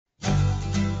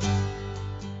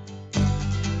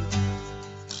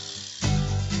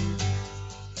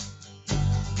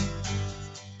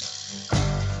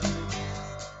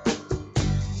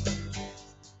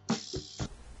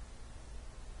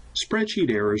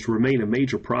Spreadsheet errors remain a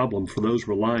major problem for those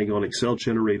relying on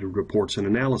Excel-generated reports and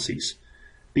analyses.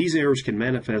 These errors can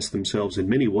manifest themselves in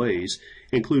many ways,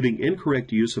 including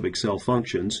incorrect use of Excel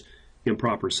functions,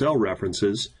 improper cell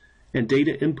references, and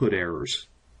data input errors.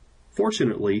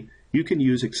 Fortunately, you can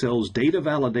use Excel's data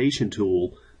validation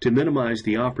tool to minimize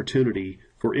the opportunity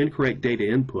for incorrect data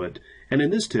input, and in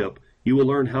this tip, you will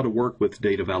learn how to work with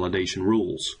data validation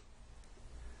rules.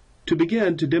 To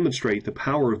begin to demonstrate the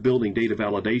power of building data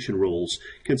validation rules,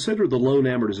 consider the loan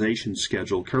amortization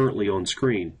schedule currently on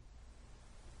screen.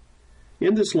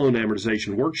 In this loan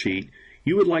amortization worksheet,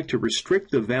 you would like to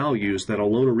restrict the values that a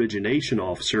loan origination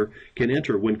officer can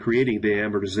enter when creating the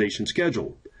amortization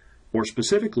schedule. More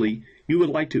specifically, you would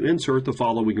like to insert the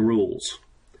following rules.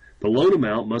 The loan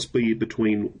amount must be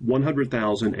between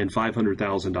 $100,000 and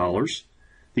 $500,000.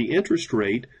 The interest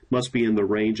rate must be in the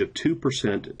range of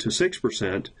 2% to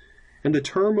 6%, and the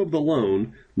term of the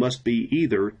loan must be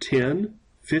either 10,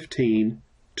 15,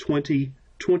 20,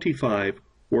 25,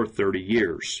 or 30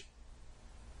 years.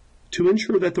 To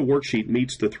ensure that the worksheet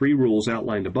meets the three rules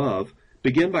outlined above,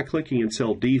 begin by clicking in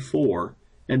cell D4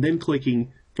 and then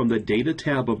clicking from the Data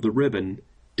tab of the ribbon,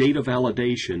 Data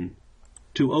Validation,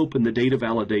 to open the Data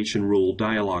Validation Rule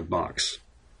dialog box.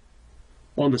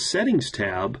 On the Settings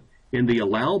tab, in the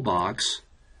Allow box,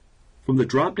 from the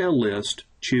drop-down list,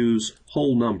 choose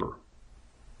Whole Number.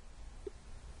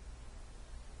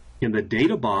 In the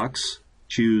Data box,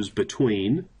 choose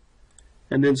Between,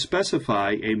 and then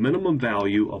specify a minimum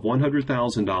value of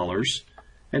 $100,000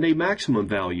 and a maximum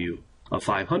value of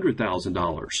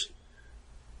 $500,000.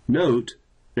 Note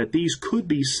that these could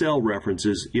be cell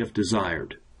references if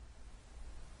desired.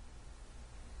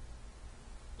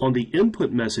 On the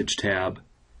Input Message tab,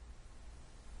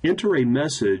 enter a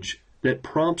message that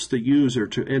prompts the user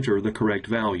to enter the correct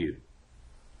value.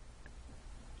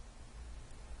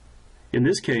 In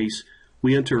this case,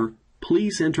 we enter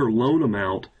 "Please enter loan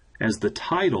amount" as the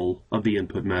title of the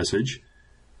input message,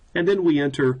 and then we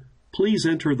enter "Please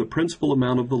enter the principal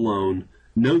amount of the loan.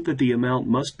 Note that the amount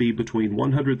must be between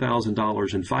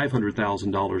 $100,000 and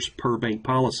 $500,000 per bank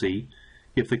policy.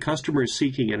 If the customer is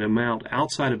seeking an amount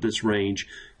outside of this range,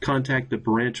 contact the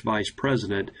branch vice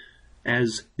president,"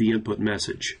 as the input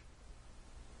message.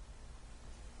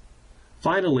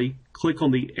 Finally, click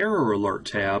on the Error Alert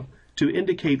tab to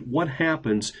indicate what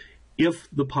happens if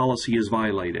the policy is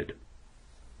violated.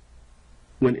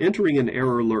 When entering an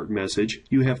error alert message,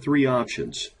 you have three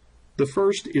options. The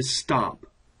first is Stop.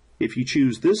 If you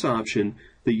choose this option,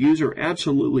 the user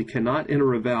absolutely cannot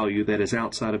enter a value that is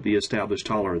outside of the established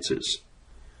tolerances.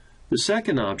 The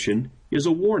second option is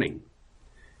a warning.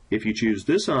 If you choose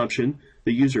this option,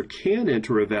 the user can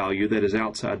enter a value that is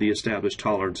outside the established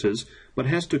tolerances, but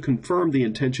has to confirm the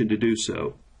intention to do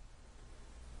so.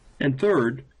 And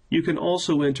third, you can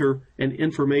also enter an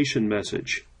information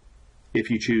message. If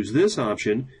you choose this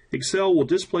option, Excel will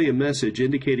display a message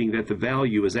indicating that the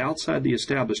value is outside the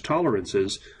established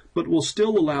tolerances, but will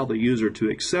still allow the user to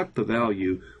accept the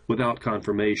value without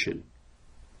confirmation.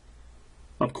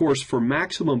 Of course, for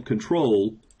maximum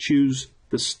control, choose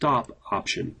the Stop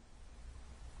option.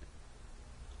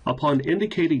 Upon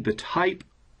indicating the type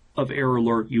of error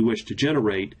alert you wish to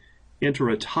generate, enter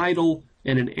a title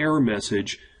and an error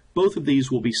message. Both of these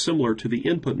will be similar to the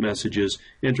input messages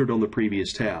entered on the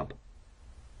previous tab.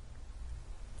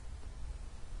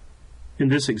 In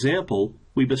this example,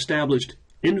 we've established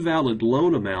invalid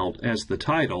loan amount as the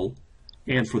title,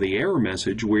 and for the error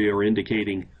message we are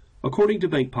indicating, according to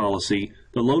bank policy,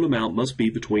 the loan amount must be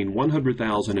between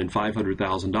 $100,000 and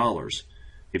 $500,000.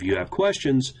 If you have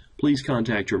questions, please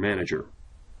contact your manager.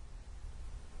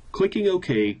 Clicking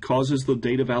OK causes the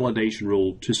data validation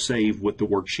rule to save with the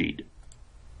worksheet.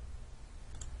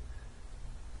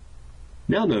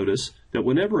 Now notice that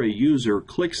whenever a user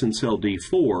clicks in cell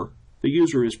D4, the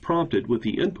user is prompted with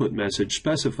the input message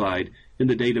specified in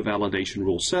the data validation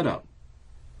rule setup.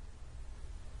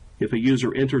 If a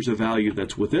user enters a value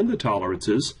that's within the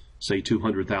tolerances, say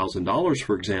 $200,000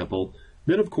 for example,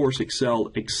 then of course Excel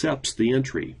accepts the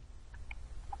entry.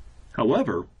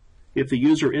 However, if the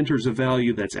user enters a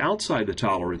value that's outside the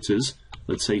tolerances,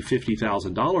 let's say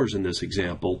 $50,000 in this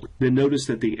example, then notice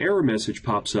that the error message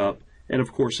pops up, and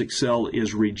of course Excel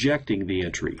is rejecting the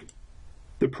entry.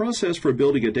 The process for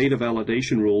building a data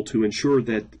validation rule to ensure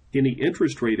that any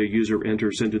interest rate a user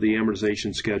enters into the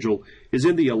amortization schedule is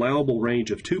in the allowable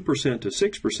range of 2% to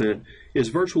 6% is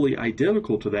virtually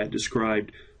identical to that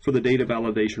described for the data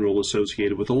validation rule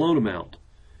associated with the loan amount.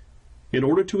 In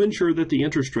order to ensure that the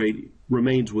interest rate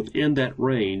remains within that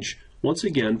range, once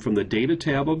again from the Data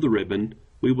tab of the ribbon,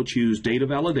 we will choose Data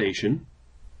Validation.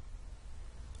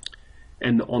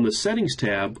 And on the Settings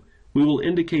tab, We will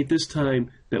indicate this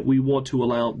time that we want to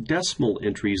allow decimal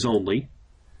entries only,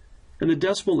 and the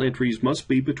decimal entries must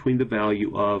be between the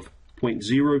value of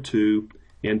 0.02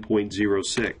 and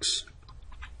 0.06.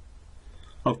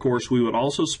 Of course, we would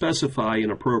also specify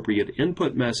an appropriate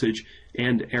input message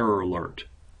and error alert.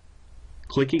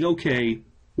 Clicking OK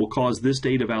will cause this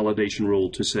data validation rule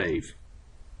to save.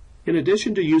 In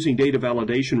addition to using data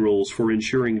validation rules for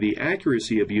ensuring the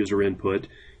accuracy of user input,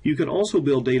 you can also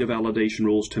build data validation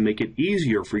rules to make it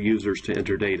easier for users to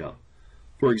enter data.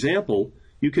 For example,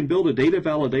 you can build a data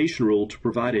validation rule to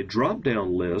provide a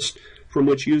drop-down list from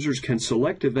which users can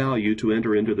select a value to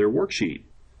enter into their worksheet.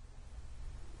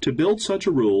 To build such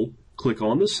a rule, click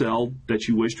on the cell that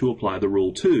you wish to apply the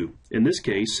rule to, in this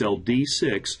case cell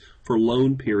D6 for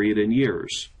loan period in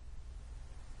years.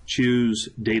 Choose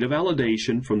Data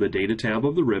Validation from the Data tab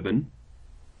of the ribbon,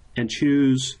 and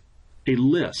choose a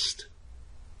list.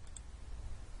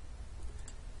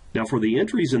 Now for the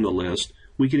entries in the list,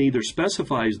 we can either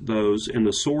specify those in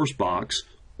the source box,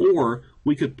 or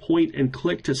we could point and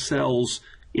click to cells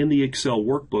in the Excel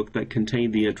workbook that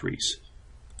contain the entries.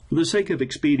 For the sake of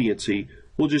expediency,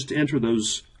 we'll just enter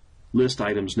those list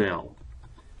items now.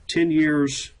 10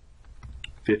 years,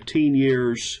 15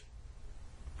 years,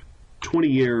 20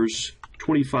 years,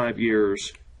 25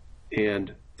 years,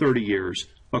 and 30 years,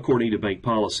 according to bank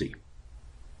policy.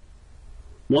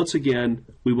 Once again,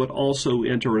 we would also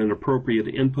enter an appropriate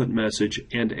input message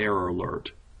and error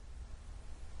alert.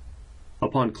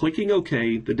 Upon clicking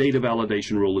OK, the data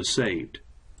validation rule is saved.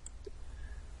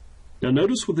 Now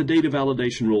notice with the data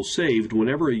validation rule saved,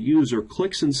 whenever a user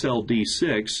clicks in cell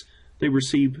D6, they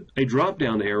receive a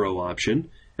drop-down arrow option,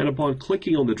 and upon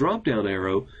clicking on the drop-down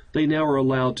arrow, they now are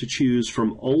allowed to choose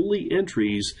from only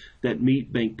entries that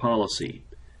meet bank policy,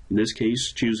 in this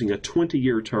case choosing a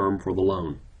 20-year term for the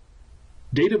loan.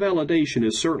 Data validation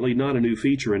is certainly not a new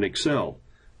feature in Excel,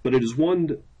 but it is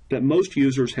one that most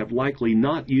users have likely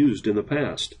not used in the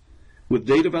past. With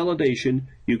data validation,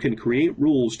 you can create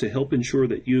rules to help ensure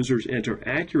that users enter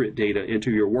accurate data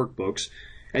into your workbooks,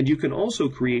 and you can also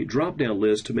create drop-down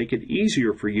lists to make it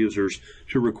easier for users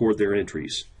to record their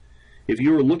entries. If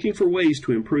you are looking for ways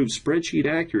to improve spreadsheet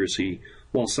accuracy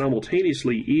while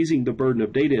simultaneously easing the burden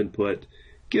of data input,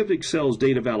 give Excel's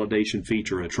data validation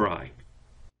feature a try.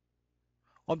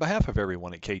 On behalf of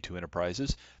everyone at K2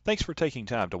 Enterprises, thanks for taking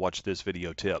time to watch this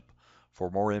video tip. For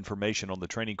more information on the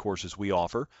training courses we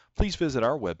offer, please visit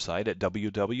our website at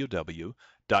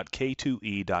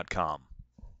www.k2e.com.